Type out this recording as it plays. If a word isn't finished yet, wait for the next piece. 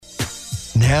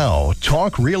Now,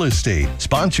 Talk Real Estate,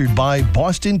 sponsored by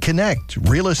Boston Connect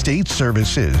Real Estate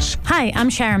Services. Hi, I'm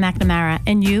Sharon McNamara,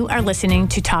 and you are listening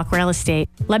to Talk Real Estate.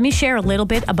 Let me share a little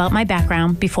bit about my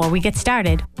background before we get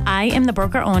started. I am the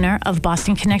broker-owner of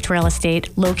Boston Connect Real Estate,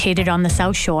 located on the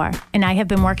South Shore, and I have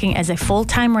been working as a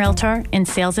full-time realtor and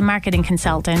sales and marketing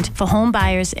consultant for home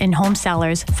buyers and home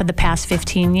sellers for the past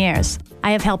 15 years.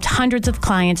 I have helped hundreds of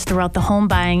clients throughout the home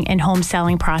buying and home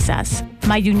selling process.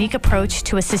 My unique approach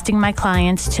to assisting my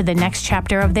clients to the next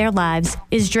chapter of their lives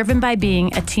is driven by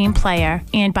being a team player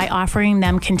and by offering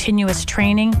them continuous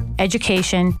training,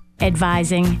 education,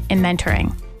 advising, and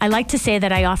mentoring. I like to say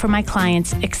that I offer my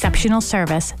clients exceptional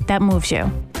service that moves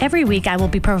you. Every week, I will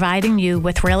be providing you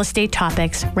with real estate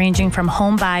topics ranging from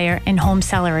home buyer and home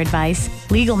seller advice,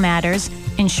 legal matters,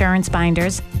 insurance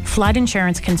binders, flood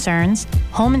insurance concerns,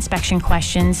 home inspection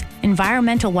questions,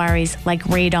 environmental worries like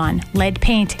radon, lead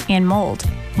paint, and mold,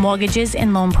 mortgages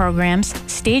and loan programs,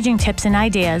 staging tips and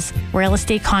ideas, real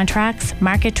estate contracts,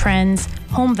 market trends,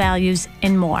 home values,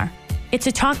 and more. It's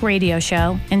a talk radio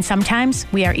show, and sometimes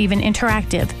we are even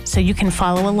interactive, so you can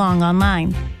follow along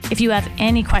online. If you have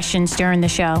any questions during the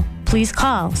show, please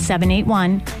call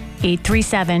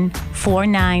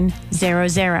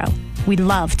 781-837-4900. We'd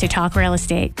love to talk real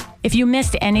estate. If you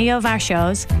missed any of our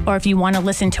shows, or if you want to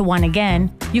listen to one again,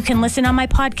 you can listen on my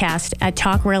podcast at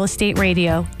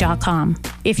talkrealestateradio.com.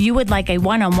 If you would like a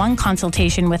one-on-one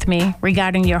consultation with me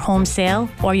regarding your home sale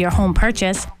or your home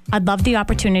purchase, I'd love the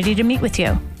opportunity to meet with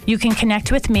you. You can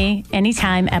connect with me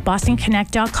anytime at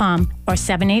bostonconnect.com or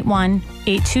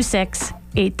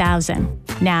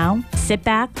 781-826-8000. Now, sit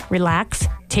back, relax,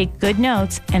 take good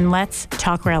notes, and let's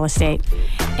talk real estate.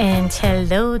 And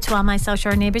hello to all my South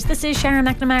Shore neighbors. This is Sharon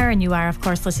McNamara, and you are, of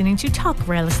course, listening to Talk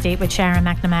Real Estate with Sharon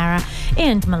McNamara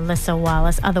and Melissa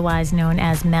Wallace, otherwise known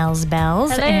as Mel's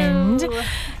Bells. Hello. And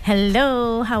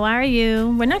hello, how are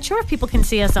you? We're not sure if people can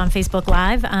see us on Facebook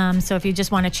Live, so if you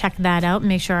just want to check that out,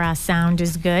 make sure our sound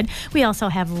is good. We also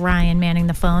have Ryan manning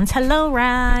the phones. Hello,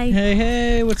 Rye.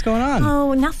 Hey, what's going on?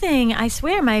 Oh, nothing. I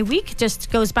swear, my week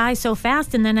just goes by so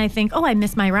fast, and then I think, oh, I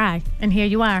missed my Rye, and here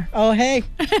you are. Oh, hey.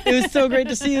 It was so great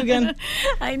to see you again.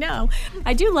 I know.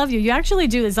 I do love you. You actually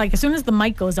do. It's like as soon as the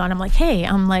mic goes on, I'm like, hey,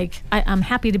 I'm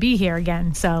happy to be here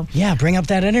again. So yeah, bring up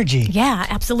that energy. Yeah,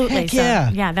 absolutely. Heck yeah.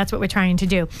 So, yeah, that's what we're trying to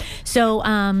do. So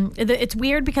it's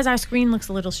weird because our screen looks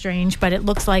a little strange, but it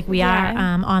looks like we are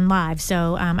on live.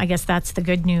 So I guess that's the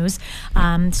good news.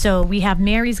 So we have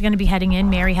Mary's going to be heading in.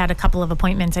 Mary had a couple of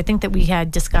appointments. I think that we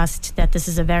had discussed that this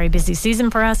is a very busy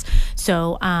season for us.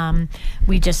 So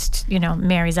we just,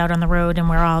 Mary's out on the road and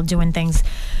we're all doing things.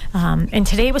 And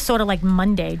today was sort of like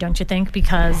Monday, don't you think?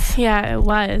 Because yeah, it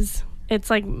was.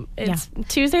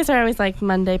 Tuesdays are always like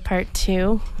Monday part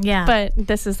 2. Yeah. But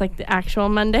this is like the actual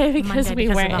Monday because we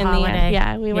weren't in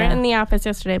weren't in the office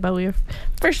yesterday, but we were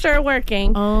for sure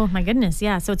working. Oh my goodness,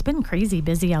 yeah. So it's been crazy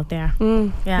busy out there.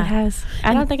 Yeah, it has.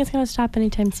 I don't think it's going to stop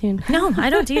anytime soon. No, I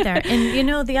don't either.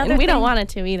 And the other we don't want it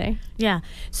to either. Yeah.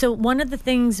 So one of the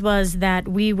things was that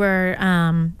we were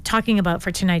talking about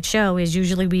for tonight's show is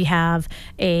usually we have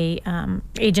a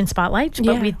agent spotlight,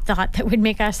 but we thought that we'd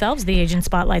make ourselves the agent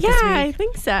spotlight this week. I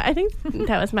think so. I think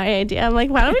that was my idea. I'm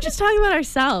like, why don't we just talk about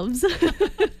ourselves?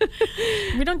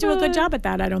 We don't do a good job at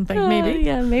that, I don't think. Maybe.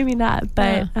 Yeah, maybe not.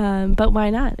 But why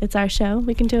not? It's our show.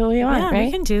 We can do what we want, right?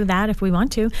 We can do that if we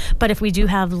want to. But if we do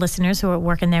have listeners who are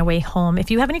working their way home, if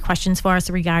you have any questions for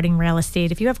us regarding real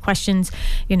estate, if you have questions,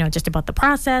 just about the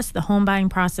process, the home buying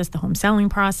process, the home selling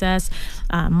process,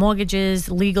 mortgages,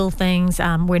 legal things,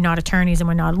 we're not attorneys and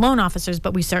we're not loan officers,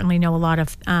 but we certainly know a lot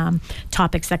of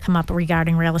topics that come up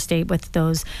regarding real estate with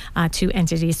those two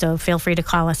entities. So feel free to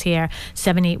call us here.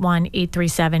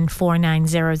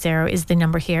 781-837-4900 is the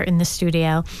number here in the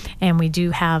studio. And we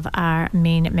do have our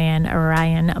main man,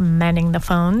 Ryan, manning the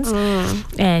phones.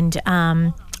 And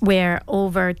we're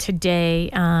over today.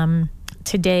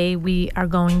 Today we are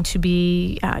going to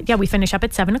be, we finish up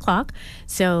at 7 o'clock.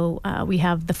 So we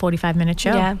have the 45-minute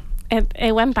show. Yeah.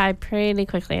 It went by pretty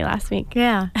quickly last week.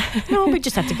 Yeah. No, we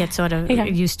just have to get sort of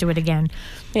used to it again.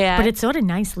 Yeah. But it's sort of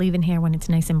nice leaving here when it's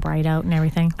nice and bright out and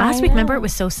everything. Last week, remember, it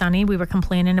was so sunny. We were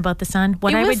complaining about the sun.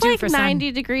 What I would do for sun. It was like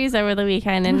 90 degrees over the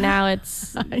weekend, and now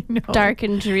it's dark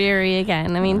and dreary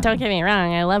again. I mean, don't get me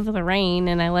wrong. I love the rain,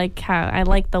 and I like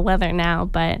the weather now.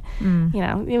 But,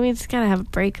 we just got to have a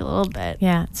break a little bit.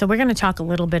 Yeah. So we're going to talk a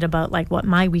little bit about, like, what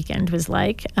my weekend was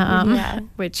like,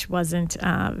 which wasn't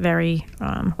very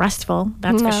restful.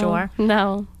 That's for sure.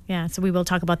 No. Yeah, so we will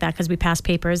talk about that because we passed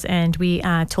papers, and we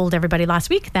told everybody last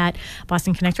week that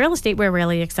Boston Connect Real Estate, we're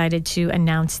really excited to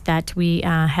announce that we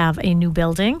have a new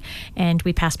building, and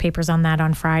we passed papers on that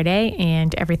on Friday,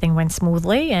 and everything went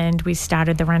smoothly, and we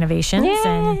started the renovations. Yay!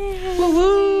 And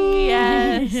Woo-woo!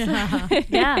 Yes.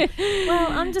 Yeah.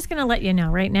 Well, I'm just going to let you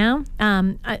know right now.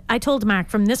 I told Mark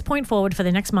from this point forward for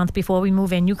the next month before we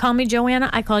move in, you call me Joanna,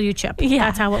 I call you Chip.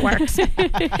 Yeah. That's how it works.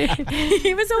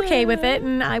 He was okay with it,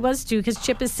 and I was too, because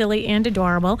Chip is silly and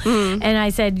adorable. And I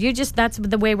said, that's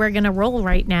the way we're going to roll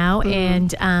right now.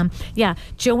 And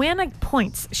Joanna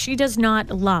points. She does not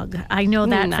lug. I know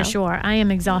that for sure. I am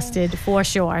exhausted for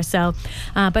sure. So,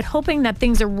 but hoping that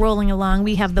things are rolling along,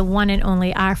 we have the one and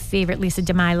only, our favorite Lisa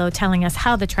DeMilo, telling us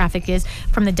how the traffic is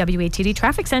from the WATD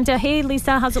Traffic Center. Hey,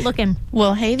 Lisa, how's it looking?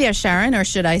 Well, hey there, Sharon, or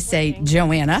should I say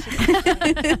Joanna?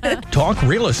 Talk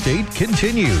Real Estate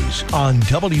continues on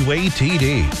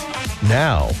WATD.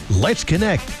 Now, let's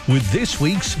connect with this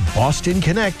week's Boston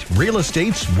Connect Real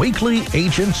Estate's weekly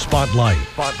agent spotlight.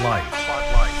 Spotlight.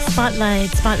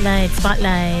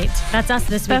 That's us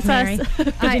this week, Mary. Us.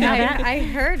 Did you know that? I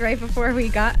heard right before we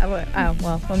got,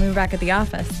 when we were back at the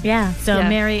office. Yeah, so Yeah.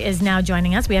 Mary is now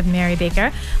joining us. We have Mary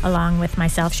Baker, along with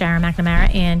myself, Sharon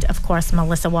McNamara, and of course,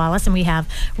 Melissa Wallace. And we have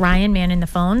Ryan manning the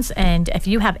phones. And if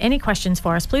you have any questions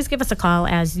for us, please give us a call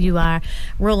as you are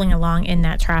rolling along in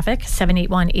that traffic,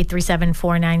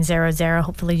 781-837-4900.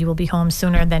 Hopefully you will be home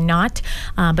sooner than not.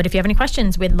 But if you have any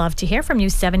questions, we'd love to hear from you,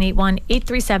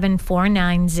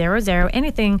 781-837-4900.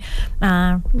 Anything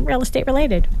real estate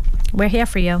related. We're here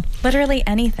for you. Literally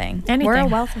anything. We're a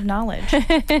wealth of knowledge.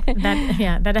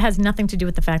 That has nothing to do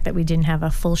with the fact that we didn't have a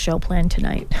full show planned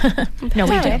tonight. No,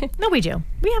 we do. No, we do.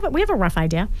 We have a rough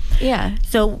idea. Yeah.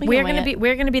 So we're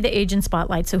gonna be the agent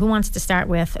spotlight. So who wants to start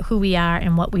with who we are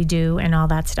and what we do and all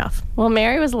that stuff? Well,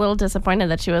 Mary was a little disappointed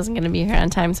that she wasn't going to be here on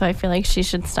time, so I feel like she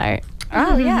should start.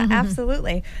 Oh yeah,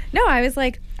 absolutely. No, I was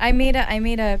like, I made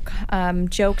a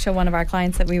joke to one of our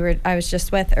clients that I was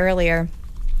just with earlier,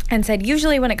 and said,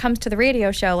 usually when it comes to the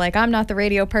radio show, like, I'm not the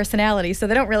radio personality, so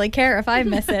they don't really care if I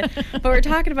miss it. But we're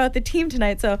talking about the team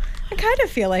tonight, so I kind of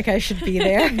feel like I should be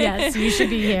there. Yes, you should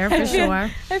be here for sure.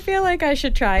 I feel like I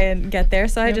should try and get there,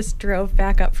 so I just drove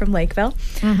back up from Lakeville.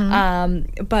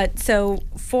 But so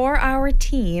for our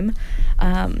team,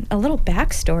 a little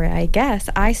backstory, I guess.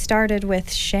 I started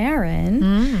with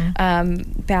Sharon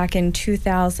back in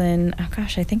 2000, I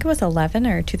think it was 11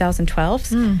 or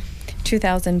 2012.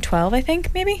 2012, I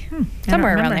think, maybe?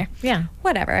 Somewhere around there. Yeah.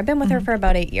 Whatever. I've been with her for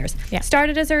about 8 years. Yeah.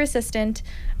 Started as her assistant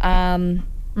and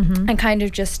kind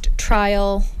of just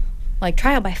trial by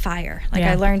fire.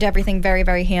 I learned everything very,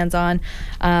 very hands-on.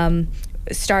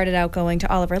 Started out going to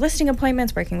all of our listing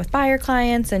appointments, working with buyer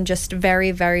clients, and just very,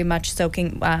 very much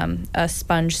soaking a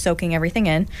sponge, soaking everything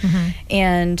in.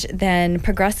 And then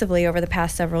progressively over the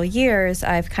past several years,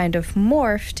 I've kind of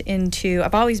morphed into,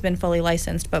 I've always been fully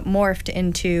licensed, but morphed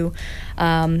into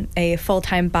a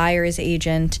full-time buyer's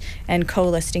agent and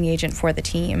co-listing agent for the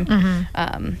team.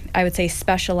 I would say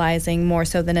specializing more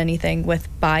so than anything with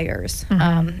buyers,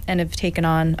 and have taken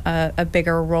on a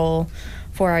bigger role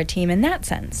for our team in that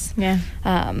sense. Yeah.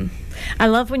 I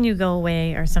love when you go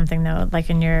away or something though,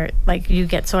 you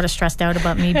get sort of stressed out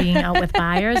about me being out with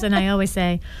buyers, and I always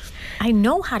say, I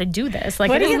know how to do this.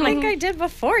 What do you think I did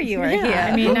before you were here?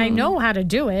 I mean, I know how to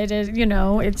do it.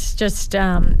 It's just,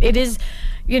 it is,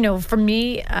 for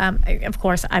me, of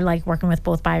course, I like working with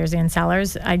both buyers and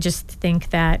sellers. I just think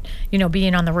that,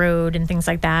 being on the road and things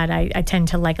like that, I tend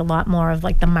to like a lot more of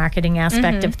like the marketing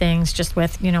aspect of things, just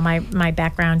with, my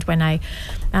background when I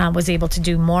was able to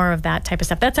do more of that type of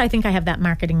stuff. I think I have that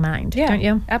marketing mind, don't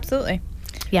you? Absolutely.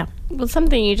 Yeah. Well,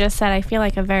 something you just said, I feel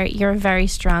like you're a very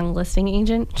strong listing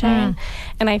agent, Sharon.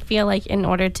 And I feel like in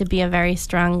order to be a very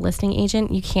strong listing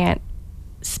agent, you can't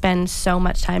spend so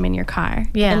much time in your car.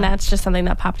 Yeah. And that's just something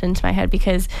that popped into my head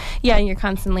because, you're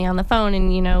constantly on the phone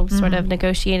and, sort of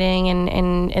negotiating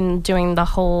and doing the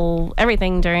whole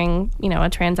everything during, a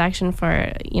transaction for,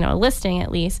 a listing at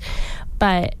least.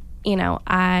 But,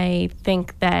 I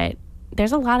think that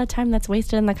there's a lot of time that's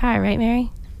wasted in the car, right, Mary?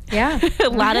 Yeah. a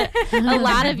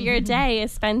lot of your day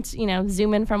is spent,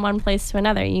 zooming from one place to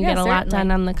another. You get a lot done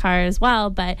on the car as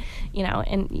well, but,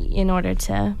 in order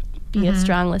to be a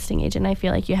strong listing agent, I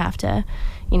feel like you have to,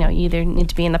 you either need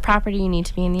to be in the property, you need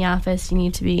to be in the office, you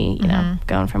need to be,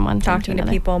 going from one thing Talking to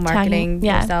another. people, marketing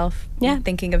yourself,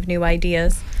 thinking of new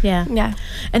ideas. Yeah.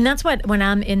 And that's what, when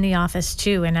I'm in the office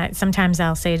too, and sometimes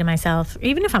I'll say to myself,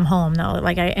 even if I'm home though,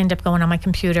 like I end up going on my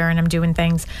computer and I'm doing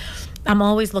things, I'm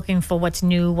always looking for what's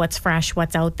new, what's fresh,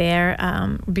 what's out there,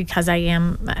 because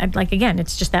again,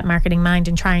 it's just that marketing mind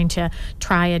and trying to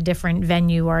try a different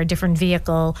venue or a different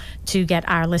vehicle to get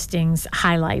our listings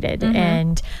highlighted.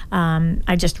 And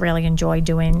I just really enjoy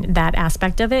doing that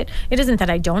aspect of it. It isn't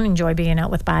that I don't enjoy being out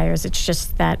with buyers. It's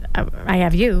just that I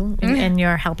have you and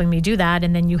you're helping me do that.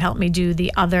 And then you help me do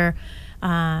the other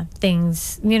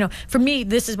things. For me,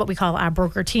 this is what we call our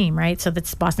broker team, right? So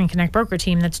that's Boston Connect broker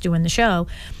team that's doing the show.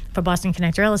 For Boston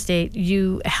Connect Real Estate,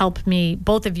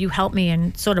 both of you help me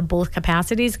in sort of both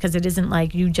capacities, because it isn't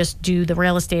like you just do the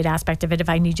real estate aspect of it. If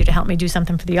I need you to help me do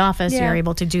something for the office, you're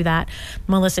able to do that.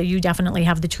 Melissa, you definitely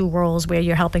have the two roles where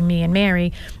you're helping me and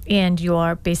Mary, and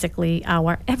you're basically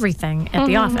our everything at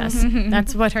the office.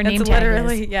 That's what her name tag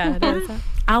is. Yeah, it is.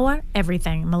 Our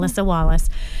everything, Melissa Wallace.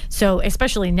 So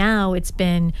especially now, it's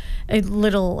been a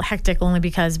little hectic only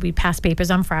because we passed papers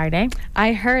on Friday.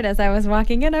 I heard as I was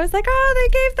walking in, I was like, oh, they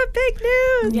gave the big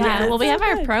news. Yeah, well, we have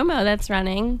our promo that's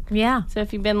running. Yeah. So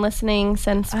if you've been listening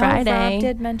since Friday. Rob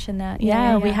did mention that.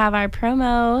 Yeah, we have our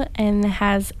promo, and it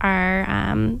has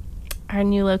our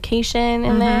new location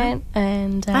in it.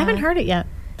 And I haven't heard it yet.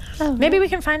 Oh, maybe we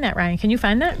can find that, Ryan. Can you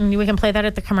find that? And we can play that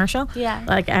at the commercial? Yeah.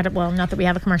 Not that we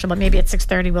have a commercial, but maybe at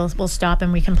 6:30 we'll stop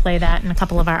and we can play that and a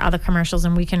couple of our other commercials,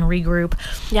 and we can regroup.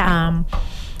 Yeah.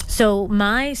 So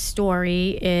my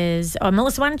story is,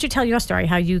 Melissa, why don't you tell your story,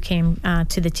 how you came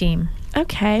to the team?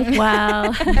 Okay,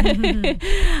 well,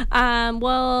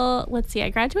 let's see. I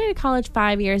graduated college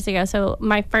 5 years ago. So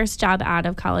my first job out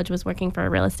of college was working for a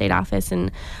real estate office,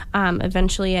 and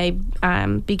eventually I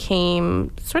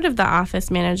became sort of the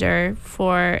office manager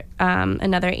for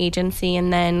another agency.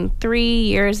 And then 3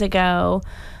 years ago,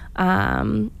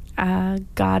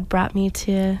 God brought me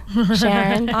to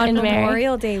Sharon on and Mary.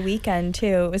 Memorial Day weekend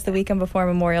too. It was the weekend before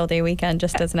Memorial Day weekend,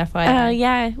 just as an FYI.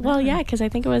 Yeah. Well, yeah, because I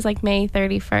think it was like May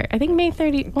 31st. I think May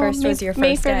 31st was your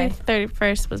May first day.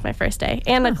 31st was my first day,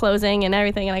 and the closing and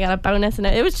everything, and I got a bonus, and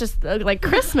it was just like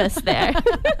Christmas there.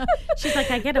 She's like,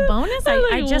 I get a bonus? I'm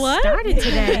I like, just what? started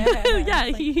today.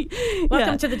 Yeah.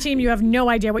 Welcome to the team. You have no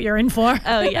idea what you're in for.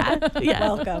 Oh, yeah.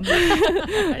 Welcome.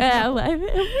 Yeah,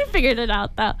 we figured it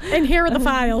out, though. And here are the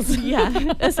files.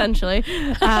 Yeah, essentially.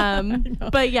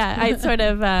 But yeah, I sort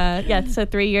of, so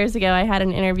 3 years ago, I had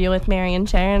an interview with Mary and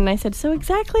Sharon, and I said, so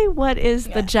exactly what is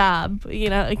the job?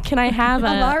 Can I have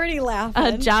I'm already laughing.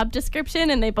 a job description?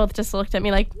 And they both just looked at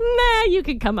me like, nah, you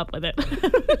could come up with it.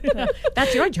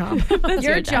 That's your job. That's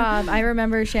your job. I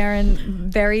remember, Sharon,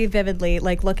 very vividly,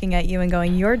 like looking at you and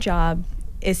going, your job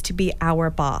is to be our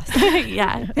boss.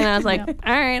 Yeah. And I was like, all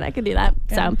right, I can do that.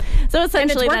 Yeah. So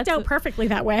essentially, and it's worked out perfectly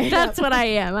that way. That's what I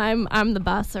am. I'm the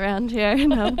boss around here.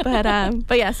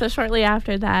 But yeah. So shortly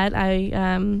after that,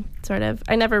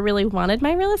 I never really wanted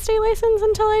my real estate license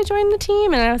until I joined the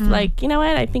team, and I was like, you know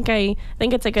what? I think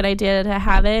it's a good idea to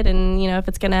have it, and if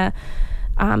it's gonna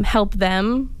help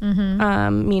them,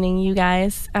 meaning you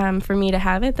guys, for me to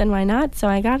have it, then why not? So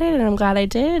I got it, and I'm glad I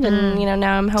did. And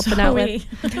now I'm helping out with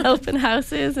open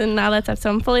houses and all that stuff. So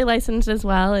I'm fully licensed as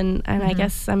well, and I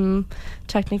guess I'm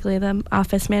technically the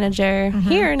office manager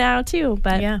here now too.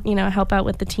 But help out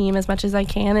with the team as much as I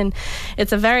can. And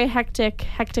it's a very hectic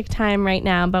time right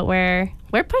now, but we're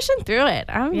pushing through it.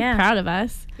 I'm proud of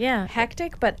us. Yeah.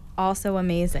 Hectic, but also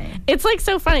amazing. It's like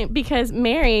so funny because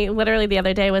Mary literally the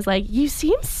other day was like, you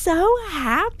seem so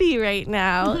happy right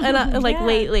now. And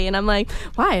lately. And I'm like,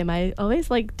 why? Am I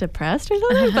always like depressed or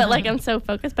something? But like I'm so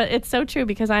focused. But it's so true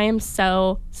because I am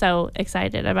so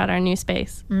excited about our new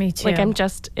space. Me too. Like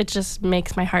it just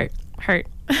makes my heart hurt.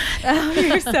 Oh,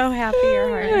 you're so happy your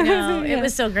heart. No, it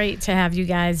was so great to have you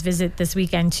guys visit this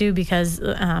weekend too, because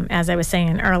as I was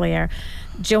saying earlier,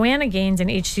 Joanna Gaines and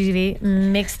HGTV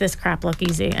makes this crap look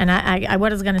easy. And I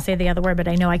was going to say the other word, but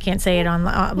I know I can't say it on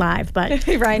live. But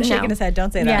Ryan's shaking his head.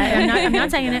 Don't say that. Yeah, I'm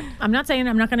not saying it. I'm not saying it.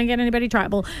 I'm not going to get anybody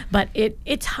trouble. But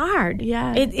it's hard.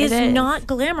 Yeah, it is not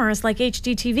glamorous like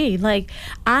HGTV. Like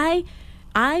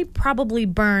I probably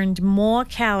burned more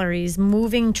calories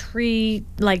moving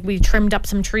like we trimmed up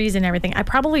some trees and everything. I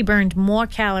probably burned more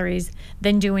calories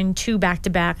than doing 2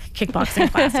 back-to-back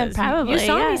kickboxing classes. Probably, you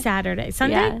saw me Saturday.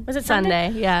 Sunday? Yeah. Was it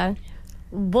Sunday? Yeah.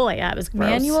 Boy, that was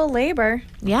gross. Manual labor.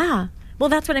 Yeah. Well,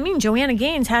 that's what I mean. Joanna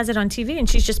Gaines has it on TV, and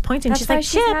she's just pointing. That's she's why like,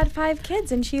 she's Chip. had 5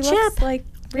 kids, and she looks like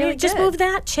really just good. move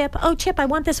that, Chip. Oh, Chip, I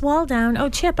want this wall down. Oh,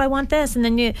 Chip, I want this. And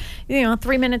then you know,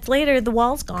 3 minutes later, the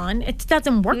wall's gone. It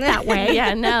doesn't work that way.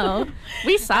 Yeah, no.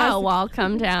 We saw a wall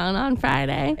come down on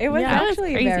Friday. It was That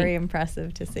actually crazy. very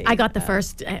impressive to see. I got the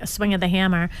first swing of the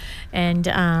hammer, and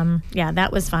that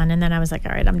was fun. And then I was like,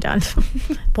 all right, I'm done.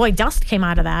 Boy, dust came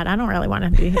out of that. I don't really want to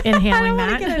be inhaling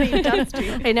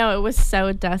that. I know, it was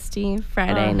so dusty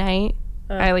Friday night.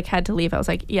 I had to leave. I was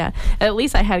like, yeah. At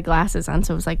least I had glasses on,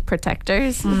 so it was like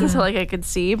protectors, so I could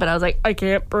see. But I was like, I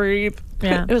can't breathe.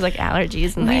 Yeah. It was like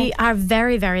allergies in there. We are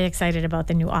very, very excited about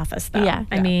the new office, though. Yeah.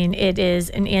 I mean, it is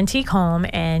an antique home,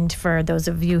 and for those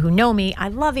of you who know me, I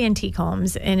love antique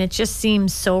homes, and it just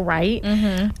seems so right.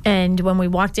 And when we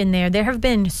walked in there have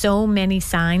been so many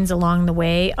signs along the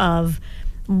way of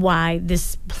why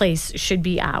this place should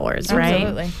be ours, right?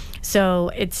 Absolutely. So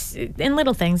it's in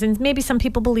little things, and maybe some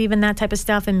people believe in that type of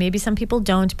stuff, and maybe some people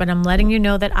don't, but I'm letting you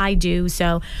know that I do.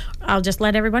 So I'll just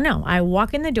let everyone know. I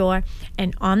walk in the door,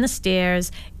 and on the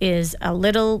stairs is a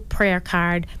little prayer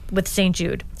card with St.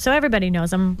 Jude. So everybody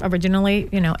knows I'm originally,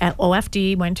 at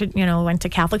OFD, went to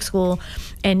Catholic school,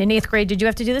 and in 8th grade, did you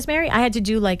have to do this, Mary? I had to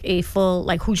do like a full,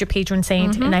 who's your patron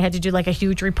saint, and I had to do like a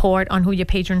huge report on who your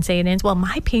patron saint is. Well,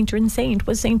 my patron saint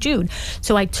was St. Jude.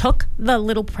 So I took the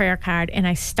little prayer card and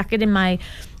I stuck it in my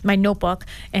notebook,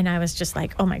 and I was just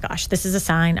like, oh my gosh, this is a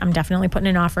sign. I'm definitely putting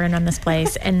an offer in on this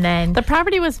place. And then The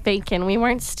property was vacant. We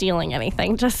weren't stealing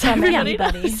anything, just so everybody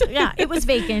knows. yeah, it was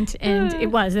vacant, and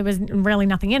there was really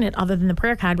nothing in it other than the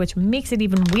prayer card, which makes it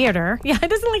even weirder. Yeah,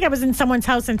 it isn't like I was in someone's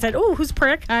house and said, oh, whose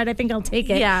prayer card? I think I'll take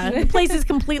it. Yeah. The place is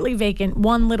completely vacant.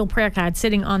 One little prayer card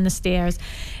sitting on the stairs.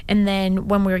 And then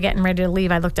when we were getting ready to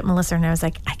leave, I looked at Melissa and I was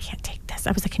like, I can't take this.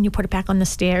 I was like, can you put it back on the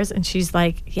stairs? And she's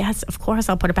like, yes, of course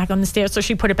I'll put it back on the stairs. So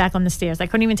she put it back on the stairs. I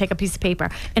couldn't even take a piece of paper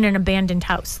in an abandoned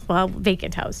house,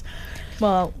 vacant house.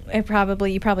 Well, you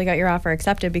probably got your offer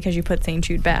accepted because you put St.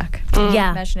 Jude back.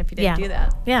 Yeah. Imagine if you didn't do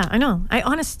that. Yeah, I know.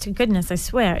 Honest to goodness, I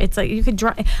swear, it's like you could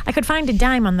I could find a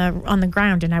dime on the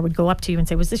ground, and I would go up to you and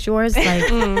say, "Was this yours?"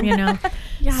 Yeah.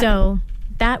 So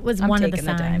that was one of the taking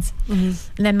the dime.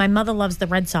 signs. And then my mother loves the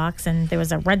Red Sox, and there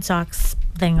was a Red Sox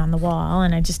thing on the wall,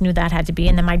 and I just knew that had to be.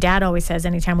 And then my dad always says,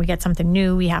 anytime we get something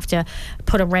new, we have to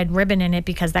put a red ribbon in it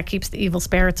because that keeps the evil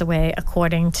spirits away,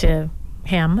 according to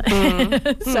him.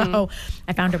 So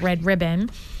I found a red ribbon.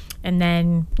 And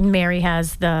then Mary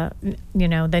has the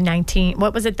 19,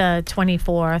 what was it, the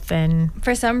 24th, and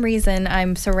For some reason,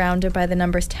 I'm surrounded by the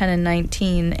numbers 10 and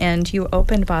 19, and you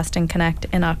opened Boston Connect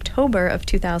in October of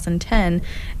 2010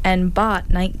 and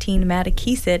bought 19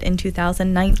 Matakeesit in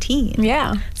 2019.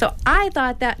 yeah. So I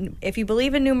thought that if you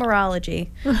believe in numerology,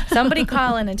 somebody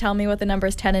call in and tell me what the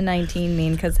numbers 10 and 19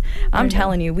 mean, because I'm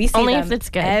telling you, we see Only them if it's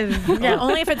good. Yeah,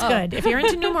 only if it's good. If you're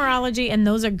into numerology and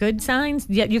those are good signs,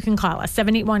 you can call us,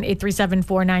 781-837-4900.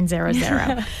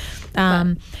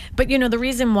 But the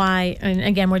reason why, and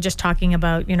again, we're just talking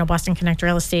about, Boston Connect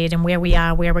Real Estate and where we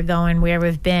are, where we're going, where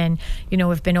we've been.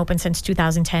 We've been open since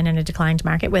 2010 in a declined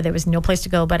market where there was no place to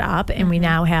go but up. And we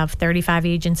now have 35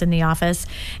 agents in the office,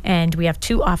 and we have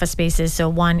 2 office spaces. So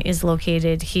one is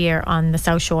located here on the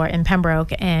South Shore in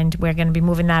Pembroke, and we're going to be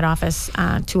moving that office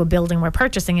to a building we're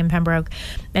purchasing in Pembroke.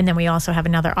 And then we also have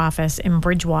another office in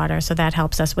Bridgewater. So that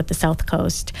helps us with the South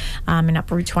Coast and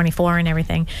up Route 24 and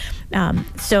everything.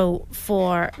 So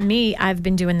for me, I've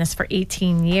been doing this for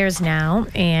 18 years now,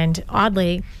 and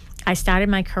oddly, I started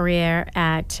my career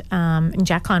at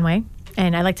Jack Conway,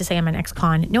 and I like to say I'm an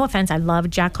ex-con. No offense, I love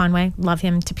Jack Conway, love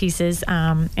him to pieces,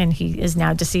 and he is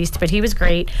now deceased, but he was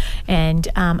great. And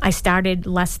I started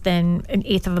less than an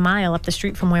eighth of a mile up the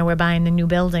street from where we're buying the new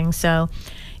building. So,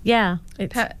 yeah,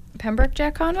 it's. Pembroke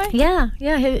Jack Conway? Yeah.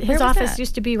 His was office that?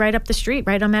 used to be right up the street,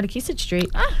 right on Matakeesit Street.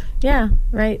 Yeah,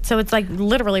 right. So it's like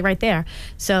literally right there.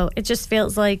 So it just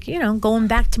feels like, going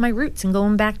back to my roots and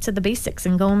going back to the basics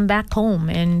and going back home.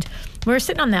 And we were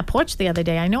sitting on that porch the other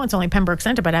day. I know it's only Pembroke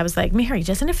Center, but I was like, Mary,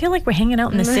 doesn't it feel like we're hanging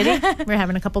out in the city? We're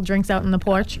having a couple drinks out on the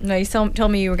porch. No, you told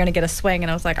me you were going to get a swing,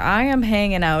 and I was like, I am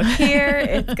hanging out here.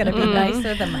 It's going to be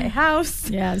nicer than my house.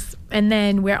 Yes. And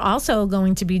then we're also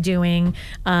going to be doing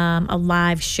a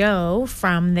live show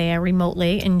from there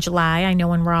remotely in July. I know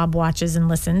when Rob watches and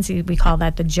listens, we call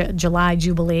that the July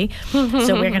Jubilee.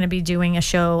 So we're going to be doing a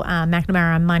show.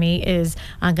 McNamara on Money is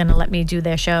going to let me do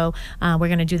their show. We're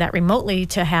going to do that remotely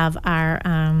to have our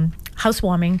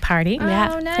housewarming party.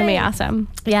 Yeah, it's gonna be awesome.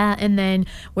 Yeah, and then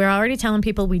we're already telling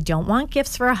people we don't want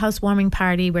gifts for a housewarming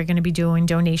party. We're going to be doing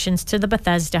donations to the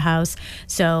Bethesda House.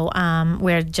 So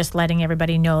we're just letting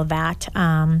everybody know that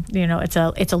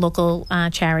it's a local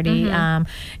charity.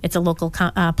 It's a local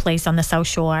place on the South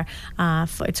Shore.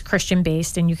 It's Christian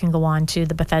based, and you can go on to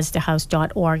the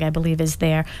BethesdaHouse.org, I believe, is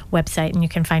their website, and you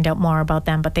can find out more about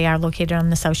them. But they are located on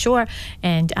the South Shore,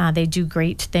 and they do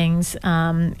great things.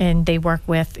 And they work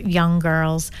with young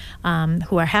girls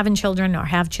who are having children or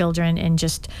have children, and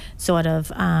just sort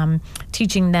of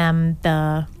teaching them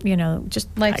the just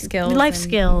life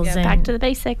skills, and back to the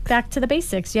basics. Back to the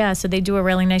basics, yeah. So they do a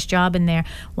really nice job, and they're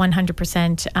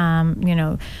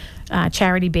 100%,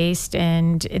 charity based,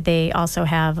 and they also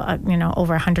have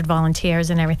over 100 volunteers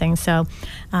and everything. So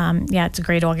it's a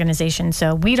great organization.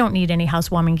 So we don't need any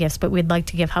housewarming gifts, but we'd like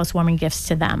to give housewarming gifts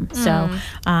to them. So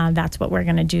that's what we're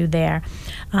going to do there.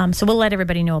 So we'll let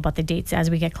everybody know about the dates as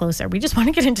we get closer. We just want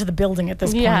to get into the building at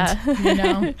this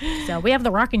point. So we have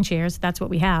the rocking chairs. That's what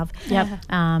we have.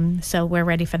 Yep. So we're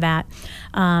ready for that.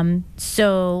 All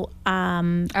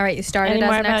right, you started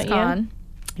as an ex-con.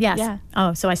 Yes. Yeah.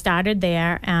 Oh, so I started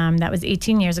there. That was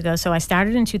 18 years ago. So I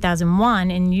started in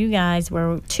 2001, and you guys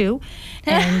were 2.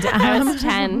 And I was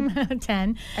 10.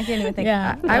 10. I can't even think.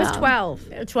 Yeah. I was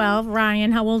 12. 12.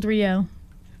 Ryan, how old were you?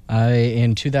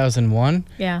 In 2001?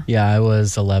 Yeah. Yeah, I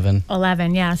was 11.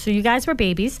 11, yeah. So you guys were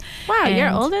babies. Wow, you're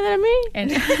And- older than me?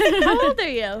 And How old are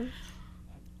you?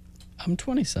 I'm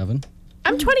 27.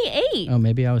 I'm 28. Oh,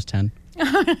 maybe I was 10.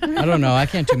 I don't know. I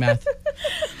can't do math.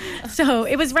 so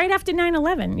it was right after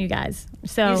 9/11, you guys.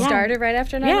 So You started right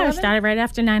after 9/11? Yeah, I started right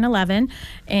after 9/11,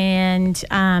 and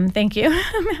thank you.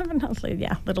 I'm having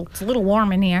it's a little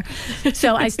warm in here.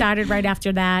 So I started right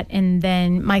after that, and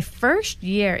then my first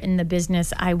year in the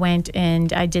business, I went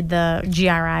and I did the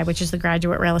GRI, which is the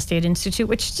Graduate Real Estate Institute,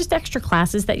 which is just extra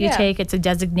classes that you take. It's a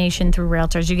designation through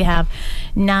realtors. You have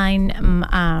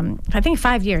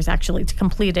 5 years actually to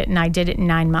complete it, and I did it in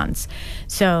 9 months.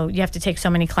 So you have to take so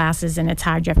many classes, and it's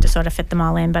hard. You have to sort of fit them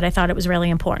all in. But I thought it was really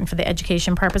important for the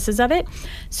education purposes of it.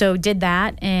 So did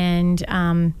that, and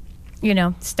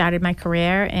started my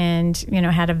career, and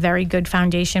had a very good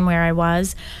foundation where I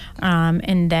was.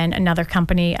 And then another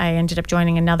company, I ended up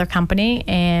joining another company,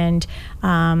 and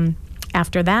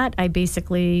after that, I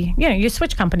basically, you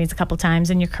switch companies a couple times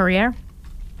in your career.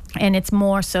 And it's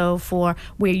more so for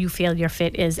where you feel your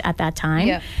fit is at that time.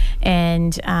 Yeah.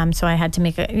 And so I had to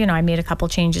I made a couple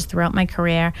changes throughout my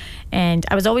career. And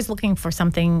I was always looking for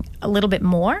something a little bit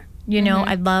more.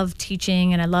 I love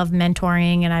teaching, and I love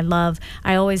mentoring, and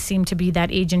I always seemed to be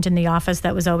that agent in the office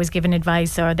that was always giving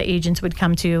advice, or the agents would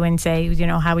come to and say,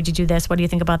 how would you do this? What do you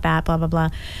think about that? Blah, blah, blah.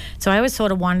 So I always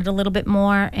sort of wanted a little bit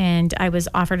more, and I was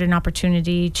offered an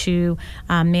opportunity to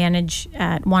manage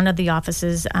at one of the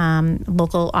offices,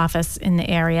 local office in the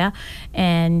area.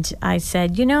 And I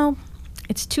said,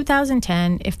 it's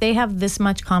 2010. If they have this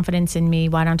much confidence in me,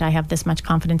 why don't I have this much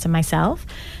confidence in myself?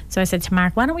 So I said to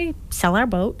Mark, why don't we sell our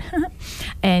boat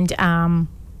and,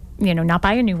 not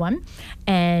buy a new one?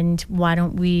 And why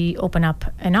don't we open up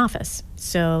an office?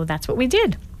 So that's what we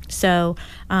did. So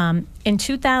in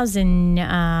 2000,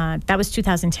 that was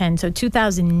 2010. So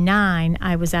 2009,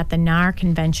 I was at the NAR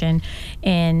convention,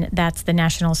 and that's the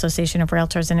National Association of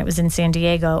Realtors, and it was in San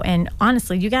Diego. And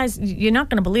honestly, you guys, you're not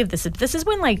going to believe this. This is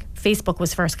when Facebook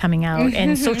was first coming out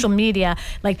and social media.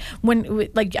 When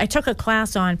I took a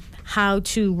class on how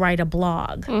to write a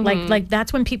blog. Like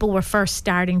that's when people were first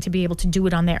starting to be able to do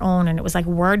it on their own, and it was like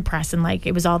WordPress, and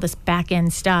it was all this back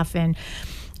end stuff. And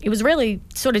it was really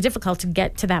sort of difficult to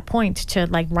get to that point to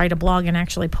write a blog and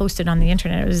actually post it on the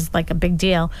internet. It was a big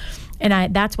deal.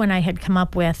 And that's when I had come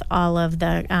up with all of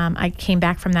the, I came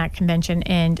back from that convention,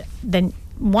 and then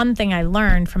one thing I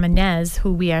learned from Inez,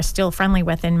 who we are still friendly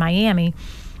with in Miami,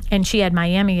 and she had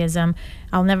Miamiism.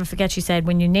 I'll never forget, she said,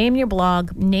 when you name your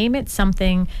blog, name it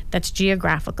something that's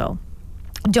geographical.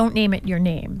 Don't name it your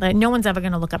name. No one's ever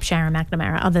going to look up Sharon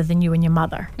McNamara other than you and your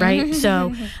mother, right?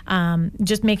 So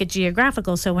just make it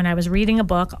geographical. So when I was reading a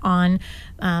book I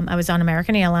was on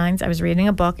American Airlines, I was reading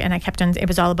a book, and it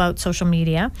was all about social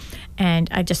media, and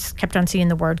I just kept on seeing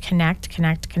the word connect.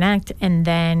 And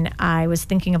then I was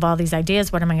thinking of all these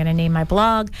ideas. What am I going to name my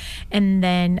blog? And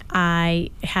then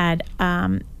I had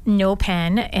no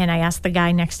pen, and I asked the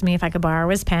guy next to me if I could borrow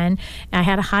his pen. I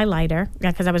had a highlighter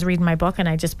because I was reading my book, and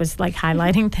I just was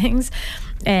highlighting things.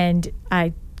 And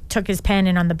I took his pen,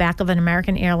 and on the back of an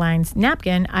American Airlines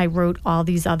napkin, I wrote all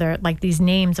these other, these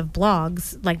names of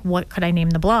blogs, what could I name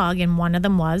the blog? And one of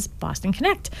them was Boston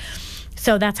Connect.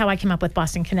 So that's how I came up with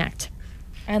Boston Connect.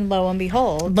 And lo and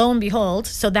behold.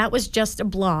 So that was just a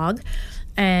blog.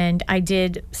 and I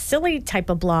did silly type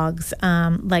of blogs,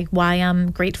 like why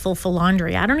I'm grateful for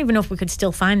laundry. I don't even know if we could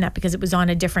still find that because it was on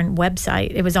a different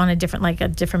website. It was on a different, I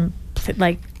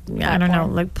don't know,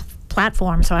 like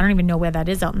platform. So I don't even know where that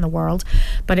is out in the world.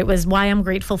 But it was why I'm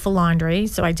grateful for laundry.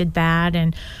 So I did that,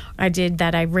 and I did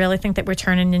that. I really think that we're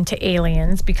turning into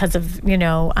aliens because of,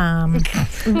 because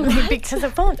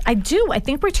of phones. I do. I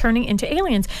think we're turning into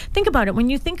aliens. Think about it. When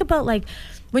you think about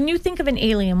when you think of an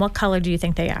alien, what color do you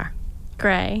think they are?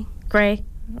 Gray.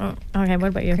 Oh, okay, what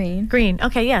about you? Green.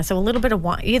 Okay, yeah, so a little bit of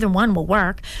either one will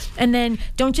work. And then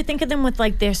don't you think of them with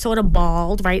they're sort of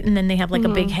bald, right? And then they have a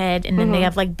big head, and then they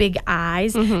have big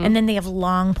eyes, and then they have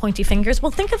long pointy fingers.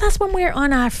 Well, think of us when we're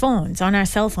on our phones, on our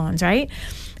cell phones, right?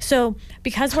 So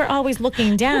because we're always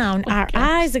looking down, our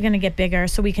eyes are going to get bigger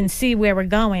so we can see where we're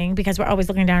going because we're always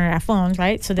looking down at our phones,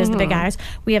 right? So there's the big eyes.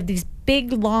 We have these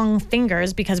big, long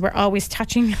fingers because we're always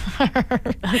touching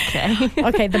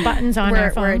the buttons on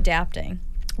our phone. We're adapting.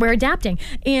 We're adapting.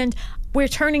 And we're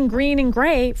turning green and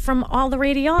gray from all the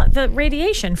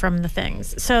radiation from the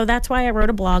things. So that's why I wrote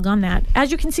a blog on that.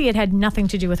 As you can see, it had nothing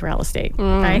to do with real estate,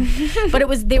 right? But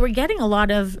they were getting a lot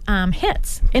of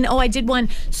hits. And I did one,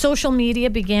 social media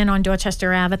began on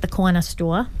Dorchester Ave at the corner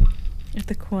store. At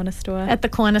the corner store. At the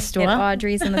corner store. At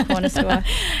Audrey's in the corner store.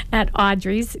 At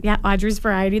Audrey's. Yeah, Audrey's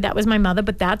Variety. That was my mother,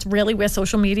 but that's really where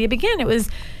social media began. It was,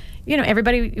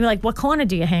 everybody, like, what corner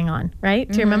do you hang on,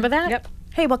 right? Do you remember that? Yep.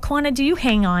 Hey, what corner do you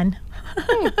hang on?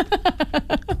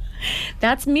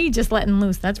 That's me just letting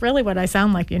loose. That's really what I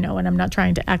sound like, and I'm not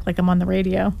trying to act like I'm on the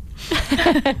radio.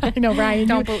 I know, Ryan.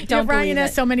 Don't Ryan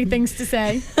has so many things to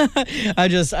say. I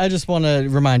just want to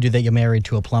remind you that you're married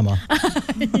to a plumber.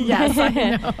 Yes, I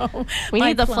know. We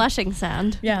need the flushing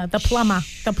sound. Yeah, the plumber.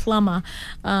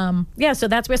 So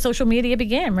that's where social media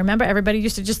began. Remember, everybody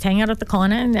used to just hang out at the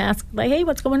corner and ask, hey,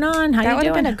 what's going on? How you doing? That would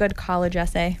have been a good college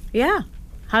essay. Yeah.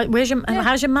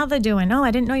 How's your mother doing? Oh,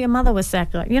 I didn't know your mother was sick.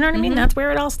 You know what I mean? That's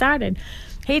where it all started.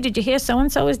 Hey, did you hear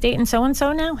so-and-so is dating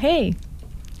so-and-so now? Hey,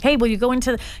 will you go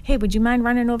would you mind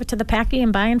running over to the Packy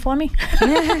and buying for me?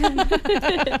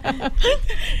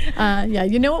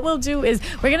 What we'll do is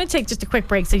we're going to take just a quick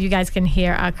break so you guys can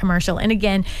hear our commercial. And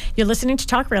again, you're listening to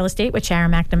Talk Real Estate with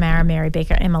Sharon McNamara, Mary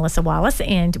Baker, and Melissa Wallace.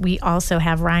 And we also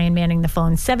have Ryan manning the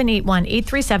phone,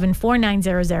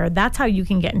 781-837-4900. That's how you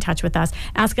can get in touch with us.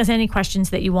 Ask us any questions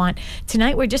that you want.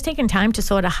 Tonight, we're just taking time to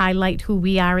sort of highlight who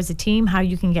we are as a team, how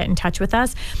you can get in touch with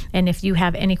us. And if you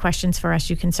have any questions for us,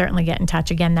 you can certainly get in touch.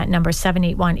 Again, that number is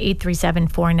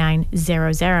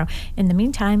 781-837-4900. In the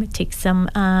meantime, take some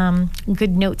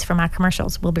good notes from our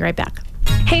commercials. We'll be right back.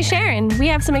 Hey Sharon, we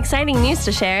have some exciting news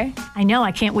to share. I know,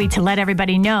 I can't wait to let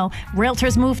everybody know.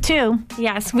 Realtors move too.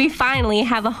 Yes, we finally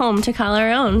have a home to call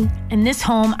our own. And this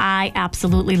home I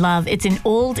absolutely love. It's an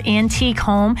old antique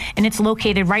home, and it's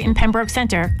located right in Pembroke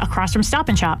Center, across from Stop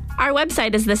and Shop. Our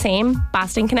website is the same,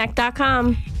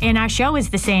 bostonconnect.com. And our show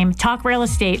is the same, Talk Real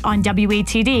Estate on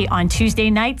WATD on Tuesday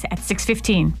nights at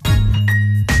 6:15.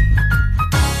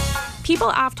 People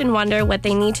often wonder what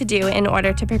they need to do in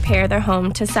order to prepare their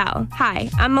home to sell. Hi,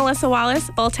 I'm Melissa Wallace,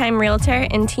 full-time realtor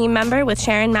and team member with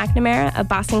Sharon McNamara of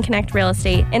Boston Connect Real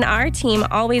Estate. And our team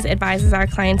always advises our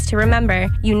clients to remember,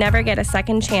 you never get a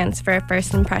second chance for a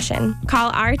first impression.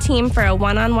 Call our team for a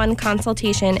one-on-one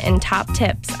consultation and top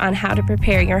tips on how to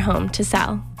prepare your home to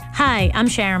sell. Hi, I'm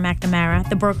Sharon McNamara,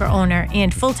 the broker owner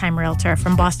and full-time realtor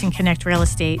from Boston Connect Real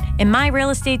Estate. And my real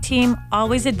estate team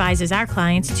always advises our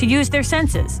clients to use their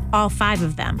senses, all 5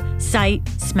 of them: sight,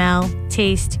 smell,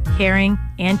 taste, hearing,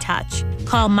 and touch.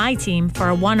 Call my team for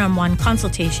a one-on-one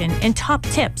consultation and top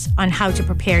tips on how to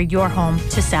prepare your home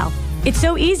to sell. It's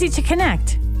so easy to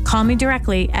connect. Call me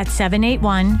directly at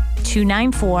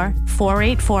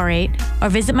 781-294-4848 or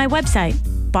visit my website,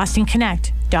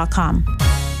 bostonconnect.com.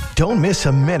 Don't miss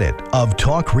a minute of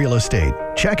Talk Real Estate.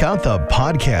 Check out the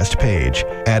podcast page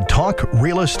at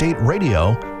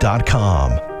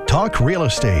talkrealestateradio.com. Talk Real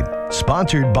Estate,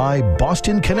 sponsored by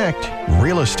Boston Connect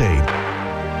Real Estate.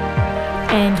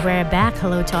 And we're back.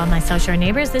 Hello to all my South Shore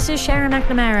neighbors. This is Sharon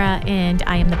McNamara, and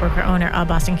I am the broker owner of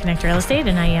Boston Connect Real Estate,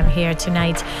 and I am here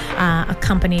tonight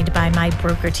accompanied by my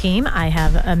broker team. I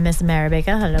have Miss Mary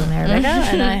Baker. Hello, Mary Baker.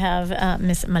 And I have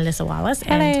Miss Melissa Wallace.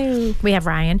 And hello. We have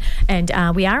Ryan. And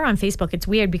we are on Facebook. It's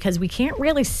weird because we can't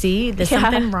really see. There's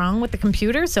something wrong with the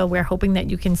computer, so we're hoping that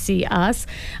you can see us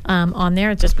on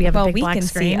there. It's just we have a big black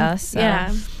screen. We can see us.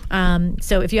 Yeah.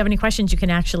 So if you have any questions, you can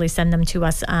actually send them to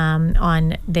us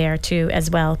on there too as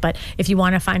well. But if you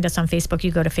want to find us on Facebook,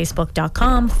 you go to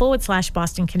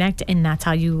facebook.com/Boston Connect, and that's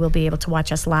how you will be able to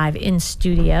watch us live in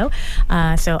studio.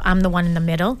 So I'm the one in the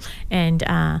middle, and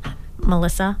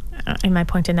Melissa Am I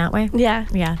pointing that way? Yeah.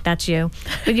 Yeah, that's you.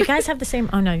 But you guys have the same.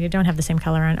 Oh no, you don't have the same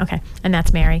color on. Okay, and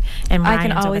that's Mary. And I Ryan's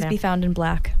can over always there. be found in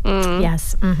black.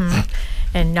 Yes.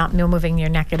 And not moving your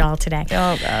neck at all today.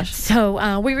 Oh gosh.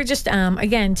 So we were just,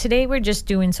 again, today we're just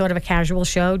doing sort of a casual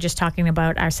show, just talking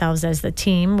about ourselves as the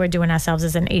team. We're doing ourselves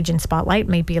as an agent spotlight.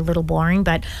 May be a little boring,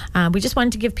 but we just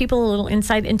wanted to give people a little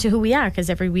insight into who we are, because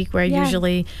every week we're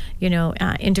usually,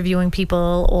 interviewing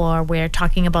people, or we're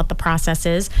talking about the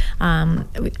processes.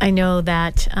 I know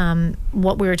that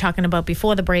what we were talking about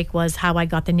before the break was how I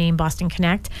got the name Boston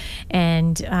Connect,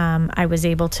 and I was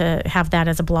able to have that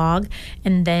as a blog.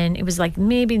 And then it was like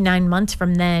maybe 9 months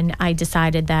from then, I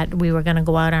decided that we were going to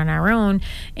go out on our own,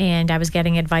 and I was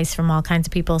getting advice from all kinds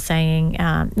of people saying,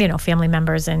 family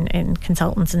members and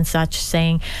consultants and such,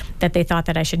 saying that they thought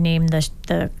that I should name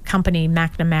the company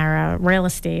McNamara Real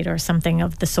Estate or something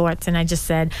of the sorts. And I just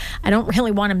said, I don't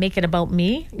really want to make it about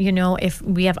me. If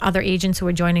we have other agents who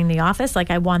are joining the office,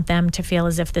 like I want them to feel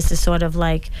as if this is sort of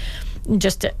like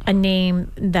just a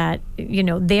name that,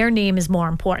 their name is more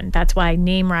important. That's why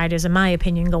name riders, in my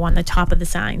opinion, go on the top of the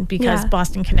sign, because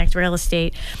Boston Connect Real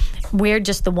Estate, we're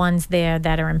just the ones there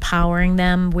that are empowering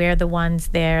them. We're the ones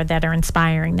there that are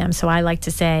inspiring them. So I like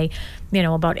to say,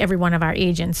 about every one of our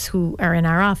agents who are in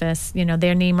our office,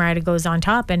 their name rider goes on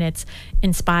top, and it's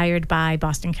inspired by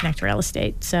Boston Connect Real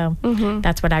Estate. So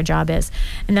that's what our job is.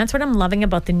 And that's what I'm loving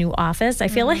about the new office. I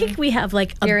feel like we have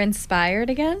like You're inspired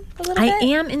again a little I bit?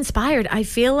 am inspired. I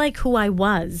feel like who I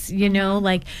was,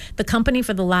 like the company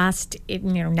for the last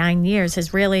 9 years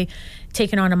has really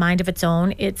taken on a mind of its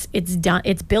own. It's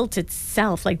built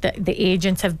itself. Like the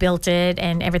agents have built it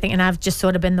and everything, and I've just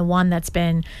sort of been the one that's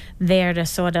been there to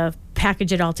sort of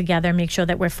package it all together, make sure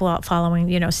that we're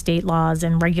following state laws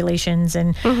and regulations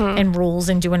and rules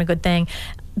and doing a good thing.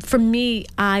 For me,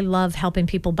 I love helping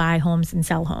people buy homes and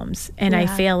sell homes, and I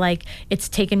feel like it's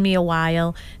taken me a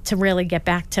while to really get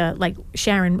back to, like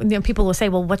Sharon, people will say,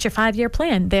 well, what's your 5-year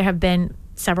plan? There have been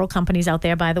several companies out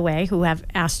there, by the way, who have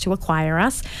asked to acquire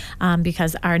us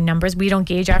because our numbers, we don't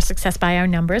gauge our success by our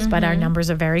numbers, but our numbers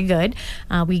are very good.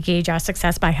 We gauge our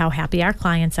success by how happy our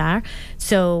clients are.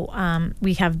 So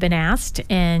we have been asked,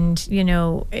 and,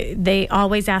 they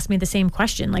always ask me the same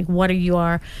question, like, what are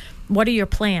your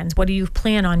plans? What do you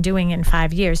plan on doing in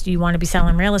 5 years? Do you want to be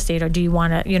selling real estate, or do you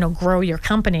want to, grow your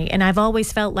company? And I've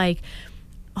always felt like,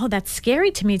 oh, that's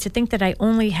scary to me to think that I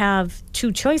only have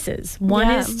 2 choices. One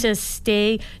is to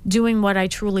stay doing what I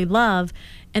truly love,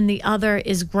 and the other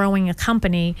is growing a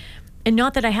company. And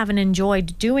not that I haven't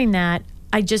enjoyed doing that.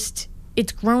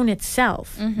 It's grown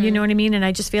itself. You know what I mean? And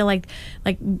I just feel like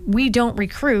we don't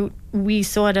recruit, we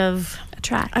sort of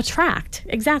attract.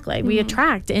 Exactly. We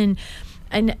attract. And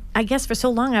I guess for so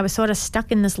long I was sort of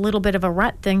stuck in this little bit of a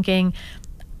rut thinking,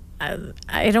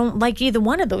 I don't like either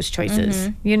one of those choices.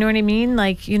 You know what I mean?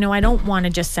 Like, I don't want to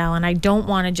just sell, and I don't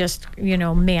want to just,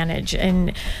 manage.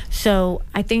 And so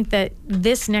I think that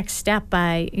this next step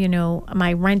by,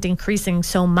 my rent increasing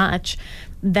so much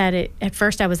that at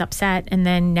first I was upset, and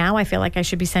then now I feel like I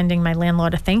should be sending my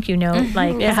landlord a thank you note,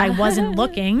 like, because I wasn't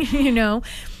looking,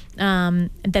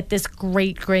 that this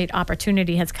great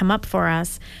opportunity has come up for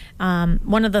us.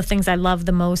 One of the things I love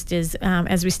the most is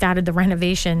as we started the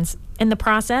renovations, and the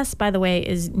process, by the way,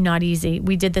 is not easy.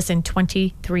 We did this in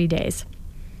 23 days.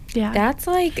 Yeah. That's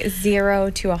like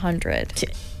 0 to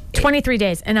 100. 23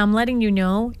 days. And I'm letting you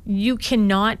know, you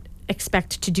cannot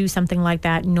expect to do something like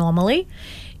that normally.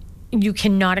 You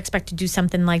cannot expect to do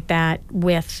something like that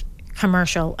with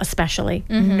commercial, especially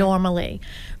normally.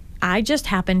 I just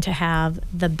happen to have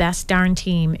the best darn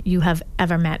team you have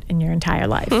ever met in your entire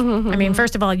life. I mean,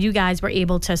 first of all, you guys were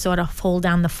able to sort of hold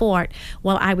down the fort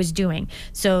while I was doing.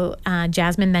 So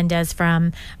Jasmine Mendez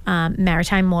from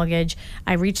Maritime Mortgage,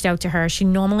 I reached out to her. She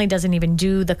normally doesn't even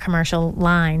do the commercial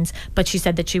lines, but she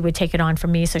said that she would take it on for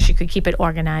me so she could keep it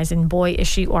organized. And boy, is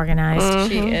she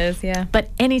organized. She is, yeah. But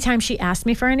anytime she asked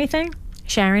me for anything,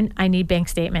 Sharon, I need bank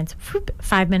statements.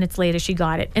 5 minutes later, she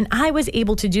got it. And I was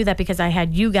able to do that because I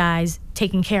had you guys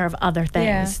taking care of other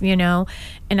things,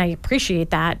 and I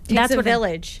appreciate that. That's a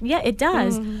village. It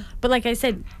does. But like I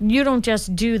said, you don't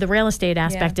just do the real estate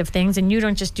aspect of things, and you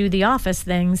don't just do the office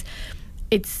things.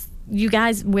 It's you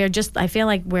guys, I feel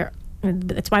like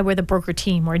that's why we're the broker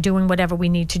team. We're doing whatever we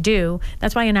need to do.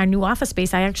 That's why in our new office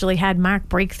space, I actually had Mark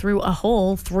break through a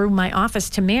hole through my office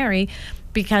to Mary,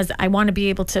 because I want to be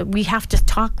able to, we have to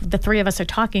talk, the three of us are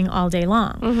talking all day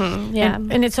long. Mm-hmm. Yeah.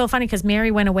 And it's so funny because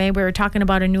Mary went away. We were talking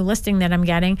about a new listing that I'm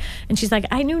getting. And she's like,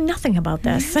 I knew nothing about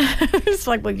this. It's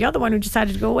like, well, you're the one who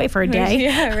decided to go away for a day.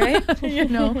 Yeah, right? You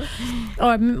know?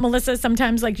 Or Melissa,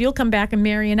 sometimes like you'll come back and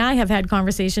Mary and I have had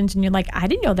conversations and you're like, I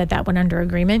didn't know that went under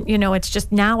agreement. You know, it's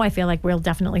just now I feel like we'll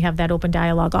definitely have that open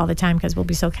dialogue all the time because we'll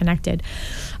be so connected.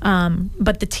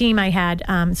 But the team I had,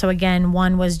 so again,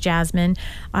 one was Jasmine,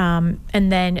 and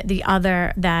then the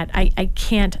other that I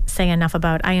can't say enough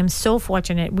about. I am so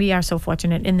fortunate. We are so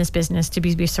fortunate in this business to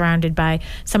be surrounded by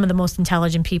some of the most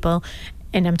intelligent people.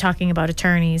 And I'm talking about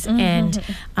attorneys. And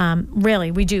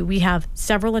really, we do. We have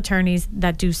several attorneys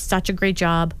that do such a great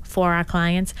job for our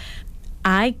clients.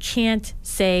 I can't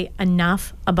say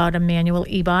enough about Emmanuel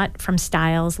Ebot from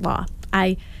Stiles Law.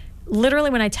 I literally,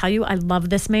 when I tell you I love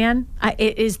this man,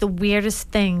 it is the weirdest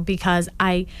thing because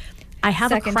I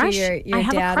have Second a crush. to your I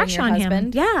have dad a crush and your on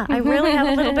husband. him. Yeah, I really have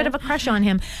a little bit of a crush on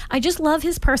him. I just love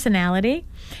his personality.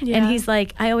 Yeah. And he's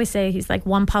like, I always say he's like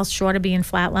one pulse short of being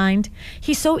flatlined.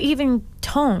 He's so even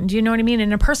toned, you know what I mean?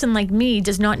 And a person like me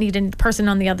does not need a person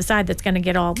on the other side that's going to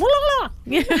get all, no.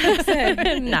 You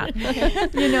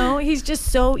know, he's just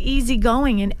so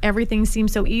easygoing and everything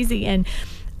seems so easy. And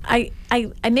I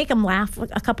make him laugh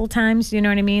a couple times, you know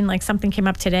what I mean? Like something came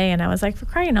up today and I was like, for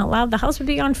crying out loud, the house would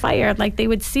be on fire. Like they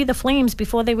would see the flames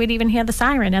before they would even hear the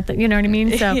siren at the, you know what I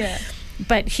mean? So, Yeah.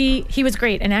 But he was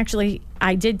great. And actually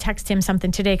I did text him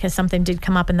something today because something did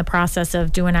come up in the process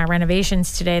of doing our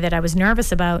renovations today that I was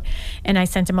nervous about. And I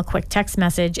sent him a quick text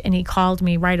message and he called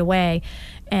me right away.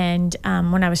 And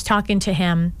when I was talking to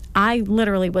him, I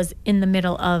literally was in the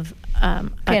middle of a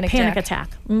panic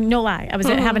attack. No lie. I was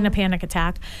having a panic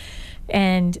attack.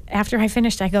 And after I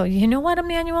finished, I go, you know what,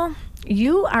 Emmanuel?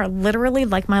 You are literally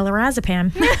like my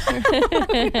lorazepam.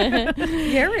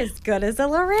 You're as good as a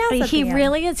lorazepam. He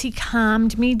really is. He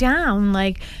calmed me down.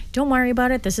 Like, don't worry about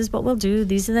it. This is what we'll do.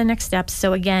 These are the next steps.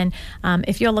 So again,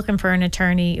 if you're looking for an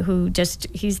attorney who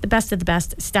he's the best of the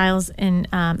best, Stiles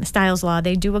Law,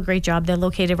 they do a great job. They're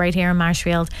located right here in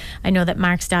Marshfield. I know that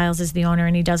Mark Stiles is the owner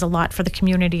and he does a lot for the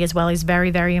community as well. He's very,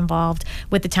 very involved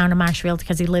with the town of Marshfield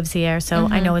because he lives here. So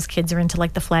I know his kids are into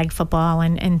like the flag football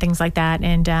and things like that.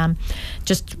 And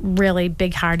just really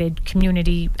big-hearted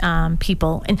community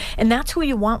people. And that's who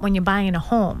you want when you're buying a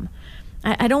home.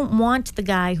 I don't want the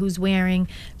guy who's wearing,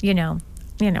 you know,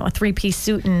 a three-piece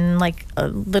suit and like a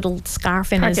little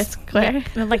scarf in his square.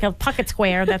 Yeah, like a pocket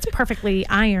square that's perfectly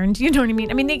ironed. You know what I mean?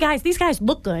 I mean, these guys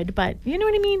look good, but you know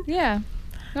what I mean? Yeah.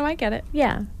 No, I get it.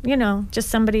 Yeah, you know, just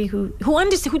somebody who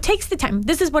takes the time.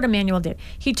 This is what Emmanuel did.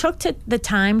 He took the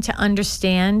time to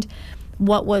understand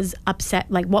what was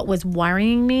like what was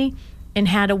worrying me, and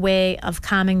had a way of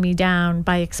calming me down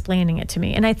by explaining it to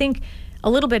me. And I think a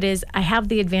little bit is I have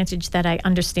the advantage that I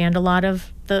understand a lot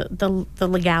of the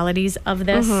legalities of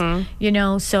this, you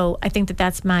know, so I think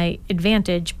that's my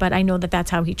advantage, but I know that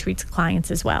that's how he treats clients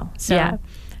as well. So yeah.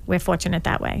 We're fortunate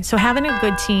that way. So having a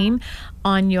good team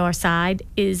on your side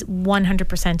is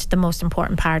 100% the most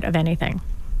important part of anything.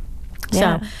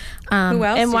 Yeah. So, Who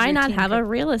else? And does why your not team have a pick?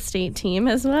 real estate team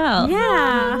as well?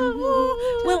 Yeah.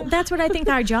 Well, that's what I think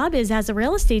our job is as a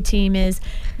real estate team is,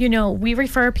 you know, we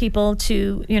refer people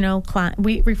to, you know,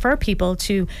 we refer people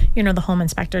to, you know, the home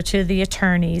inspector, to the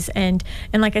attorneys. And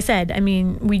like I said, I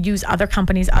mean, we use other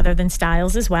companies other than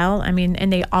Stiles as well. I mean,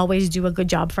 and they always do a good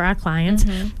job for our clients.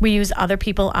 We use other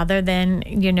people other than,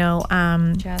 you know,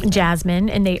 Jasmine,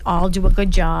 and they all do a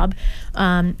good job.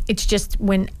 It's just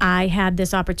when I had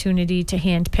this opportunity to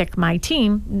hand pick my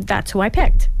team, that's who I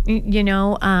picked, you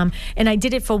know, and I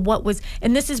did it for what was,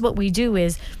 and this is what we do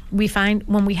is we find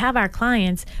when we have our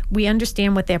clients, we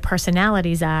understand what their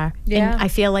personalities are. Yeah. And I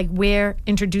feel like we're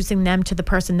introducing them to the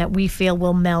person that we feel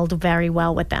will meld very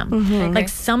well with them. Like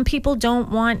some people don't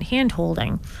want hand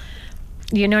holding.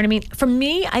 You know what I mean? For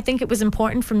me, I think it was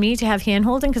important for me to have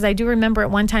hand-holding because I do remember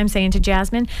at one time saying to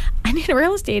Jasmine, I need a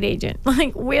real estate agent.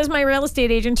 Like, where's my real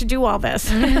estate agent to do all this?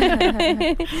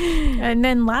 And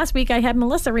then last week I had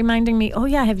Melissa reminding me, oh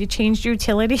yeah, have you changed your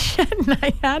utility shed? And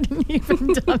I hadn't even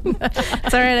done that.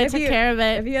 It's all right, I took care of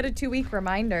If it. you had a 2-week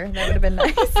reminder, that would have been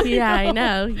nice. Yeah, I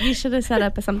know. You should have set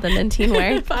up something in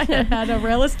Teamwear. If I had a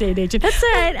real estate agent. That's all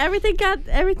right. Everything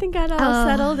got all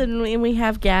settled, and we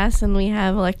have gas, and we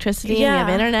have electricity, and we have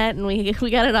internet, and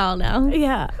we got it all now.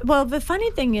 Yeah. Well, the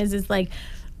funny thing is like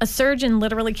a surgeon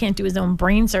literally can't do his own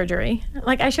brain surgery.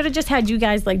 Like I should have just had you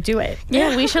guys like do it.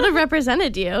 Yeah, we should have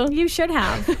represented you. You should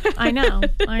have. I know.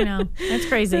 That's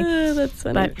crazy. That's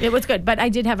funny. But it was good. But I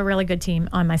did have a really good team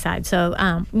on my side. So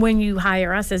when you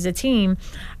hire us as a team,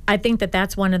 I think that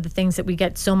that's one of the things that we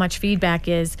get so much feedback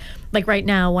is, like right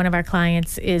now, one of our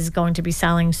clients is going to be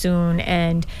selling soon,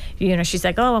 and she's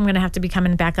like, oh, I'm going to have to be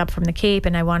coming back up from the Cape,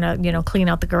 and I want to clean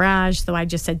out the garage. So I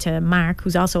just said to Mark,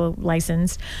 who's also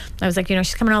licensed, I was like,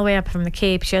 she's coming all the way up from the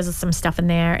Cape. She has some stuff in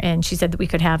there, and she said that we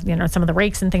could have some of the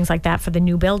rakes and things like that for the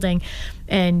new building.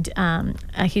 And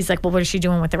he's like, well, what is she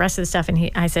doing with the rest of the stuff?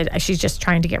 And I said, she's just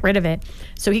trying to get rid of it.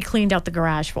 So he cleaned out the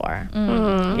garage for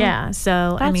her. Yeah.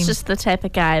 So that's just the type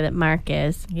of guy that Mark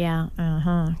is. Yeah.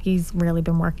 He's really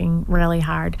been working really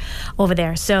hard over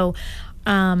there. So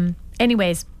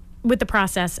anyways, with the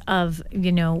process of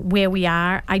where we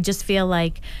are, I just feel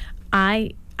like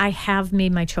I have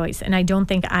made my choice, and I don't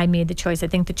think I made the choice. I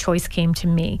think the choice came to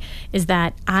me, is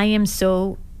that I am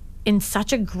in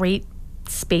such a great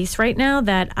space right now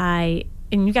that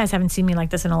and you guys haven't seen me like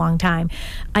this in a long time.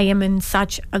 I am in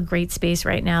such a great space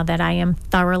right now that I am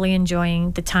thoroughly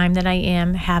enjoying the time that I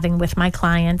am having with my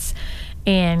clients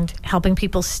and helping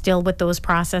people still with those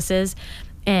processes.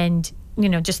 And,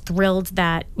 just thrilled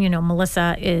that,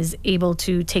 Melissa is able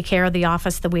to take care of the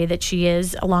office the way that she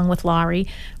is, along with Laurie.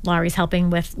 Laurie's helping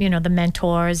with, the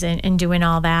mentors and doing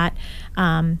all that.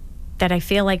 That I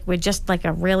feel like we're just like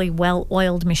a really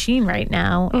well-oiled machine right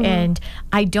now. And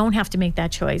I don't have to make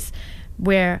that choice.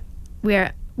 Where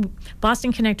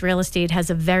Boston Connect Real Estate has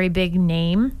a very big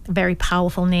name, a very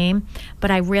powerful name,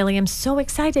 but I really am so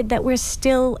excited that we're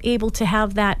still able to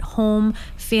have that home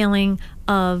feeling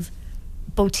of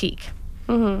boutique.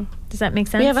 Does that make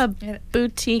sense? We have a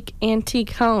boutique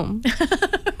antique home.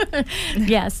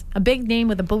 Yes, a big name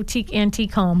with a boutique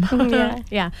antique home.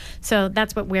 Yeah. So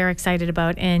that's what we're excited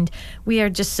about, and we are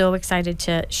just so excited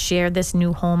to share this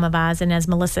new home of ours. And as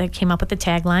Melissa came up with the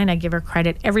tagline, I give her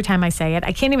credit every time I say it.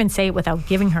 I can't even say it without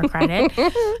giving her credit.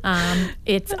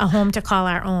 It's a home to call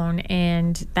our own,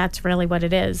 and that's really what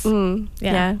it is.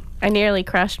 Yeah. I nearly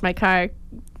crashed my car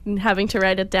having to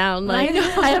write it down. I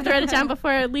have to write it down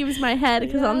before it leaves my head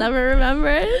because I'll never remember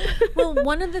it. Well,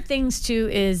 one of the things too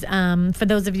is for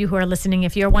those of you who are listening,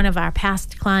 if you're one of our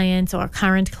past clients or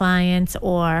current clients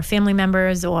or family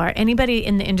members or anybody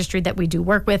in the industry that we do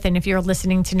work with, and if you're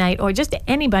listening tonight or just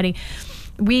anybody,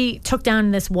 we took down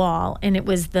this wall, and it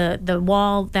was the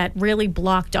wall that really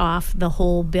blocked off the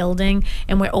whole building,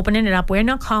 and we're opening it up. We're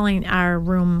not calling our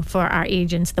room for our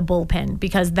agents the bullpen,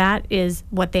 because that is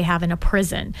what they have in a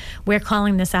prison. We're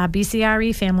calling this our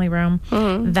BCRE family room.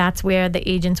 That's where the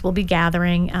agents will be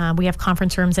gathering. We have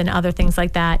conference rooms and other things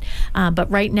like that.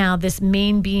 But right now, this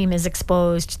main beam is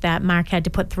exposed that Mark had to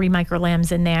put 3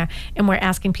 microlambs in there, and we're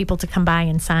asking people to come by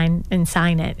and sign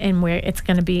it, and where it's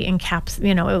going to be in caps,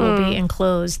 it will be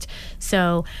enclosed.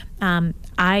 So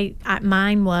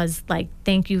mine was like,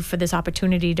 thank you for this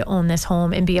opportunity to own this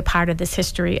home and be a part of this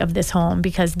history of this home,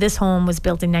 because this home was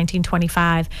built in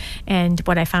 1925, and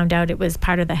what I found out, it was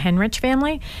part of the Henrich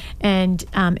family. And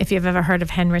if you've ever heard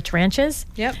of Henrich Ranches,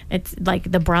 it's like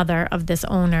the brother of this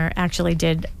owner actually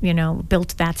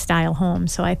built that style home.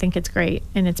 So I think it's great,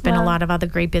 and it's been a lot of other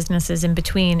great businesses in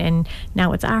between, and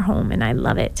now it's our home, and I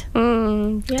love it.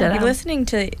 Listening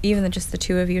to even just the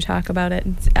two of you talk about it,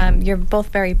 you're both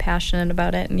very passionate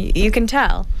about it, and you can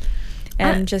tell,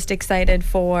 and just excited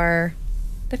for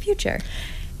the future.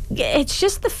 It's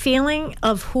just the feeling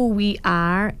of who we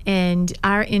are and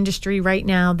our industry right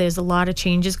now. There's a lot of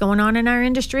changes going on in our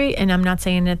industry, and I'm not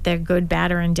saying that they're good,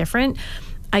 bad, or indifferent.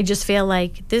 I just feel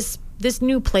like this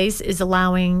new place is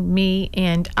allowing me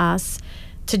and us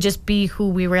to just be who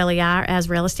we really are as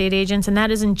real estate agents. And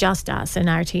that isn't just us and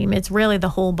our team. It's really the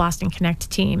whole Boston Connect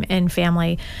team and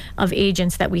family of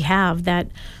agents that we have, that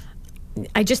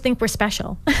I just think we're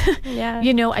special.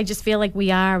 I just feel like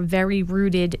we are very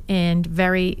rooted and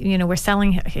very, we're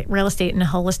selling real estate in a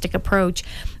holistic approach.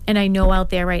 And I know out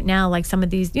there right now, like some of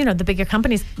these, the bigger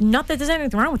companies, not that there's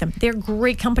anything wrong with them. They're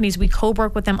great companies. We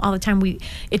co-broke with them all the time.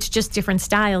 It's just different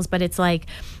styles, but it's like,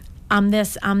 I'm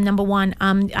this, I'm number one,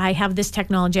 I have this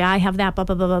technology, I have that, blah,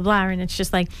 blah, blah, blah, blah. And it's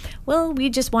just like, well, we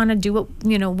just want to do what,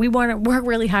 we want to work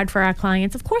really hard for our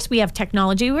clients. Of course we have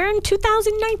technology. We're in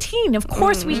 2019. Of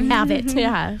course we have it.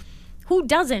 Yeah. Who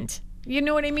doesn't? You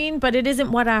know what I mean? But it isn't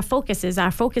what our focus is.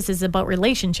 Our focus is about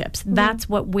relationships. That's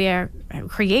what we're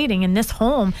creating in this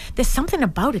home. There's something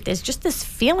about it. There's just this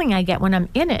feeling I get when I'm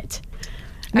in it.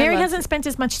 Mary hasn't spent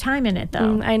as much time in it,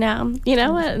 though. I know. You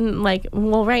know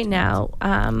what? Right now,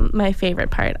 my favorite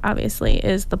part, obviously,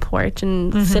 is the porch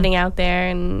and sitting out there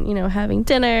and, having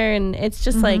dinner. And it's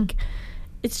just like,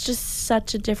 it's just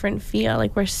such a different feel.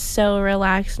 Like, we're so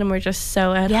relaxed and we're just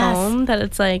so at home that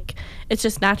it's like, it's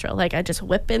just natural. Like, I just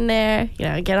whip in there,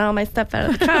 get all my stuff out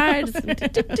of the car, just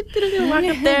walk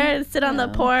up there, sit on the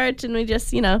porch, and we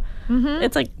just,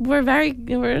 it's like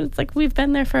it's like we've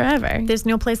been there forever. There's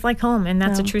no place like home, and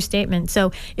that's a true statement.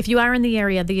 So if you are in the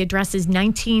area, the address is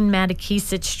 19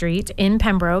 Mattakesett Street in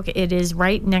Pembroke. It is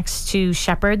right next to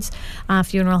Shepherd's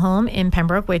Funeral Home in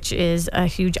Pembroke, which is a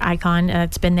huge icon.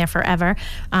 It's been there forever.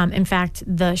 In fact,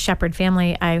 the Shepherd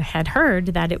family, I had heard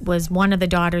that it was one of the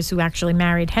daughters who actually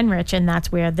married Henrich, and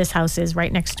that's where this house is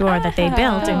right next door that they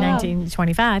built in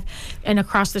 1925, and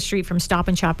across the street from Stop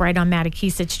and Shop right on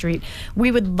Mattakesett Street.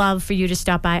 We would love for you to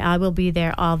stop by. I will be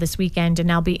there all this weekend,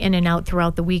 and I'll be in and out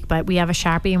throughout the week, but we have a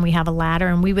Sharpie and we have a ladder,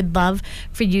 and we would love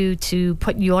for you to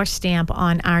put your stamp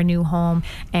on our new home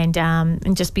and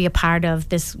just be a part of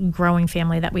this growing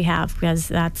family that we have, because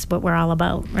that's what we're all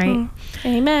about, right?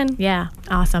 Amen. Yeah,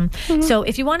 awesome. So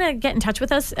if you want to get in touch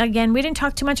with us, again, we didn't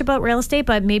talk too much about real estate,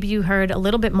 but maybe you heard a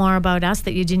little bit more about us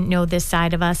that you didn't know this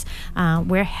side of us.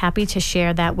 We're happy to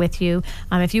share that with you.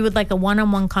 If you would like a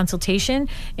one-on-one consultation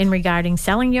in regarding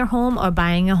selling your home or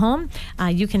buying a home,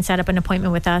 you can set up an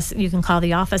appointment with us. You can call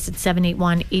the office at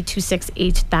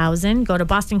 781-826-8000. Go to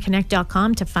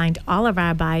bostonconnect.com to find all of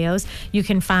our bios. You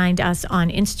can find us on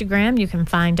Instagram. You can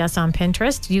find us on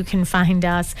Pinterest. You can find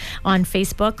us on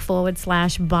Facebook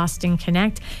 /Boston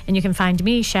Connect. And you can find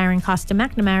me, Sharon Costa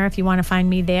McNamara, if you want to find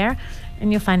me there.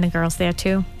 And you'll find the girls there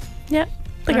too. Yep.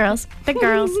 The girls. The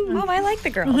girls. Oh, I like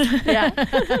the girls. Yeah.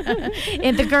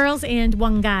 And the girls and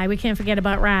one guy. We can't forget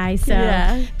about Rye. So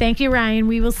thank you, Ryan.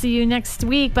 We will see you next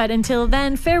week. But until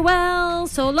then, farewell.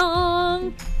 So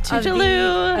long.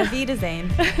 Toodaloo. Avita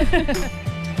Zane.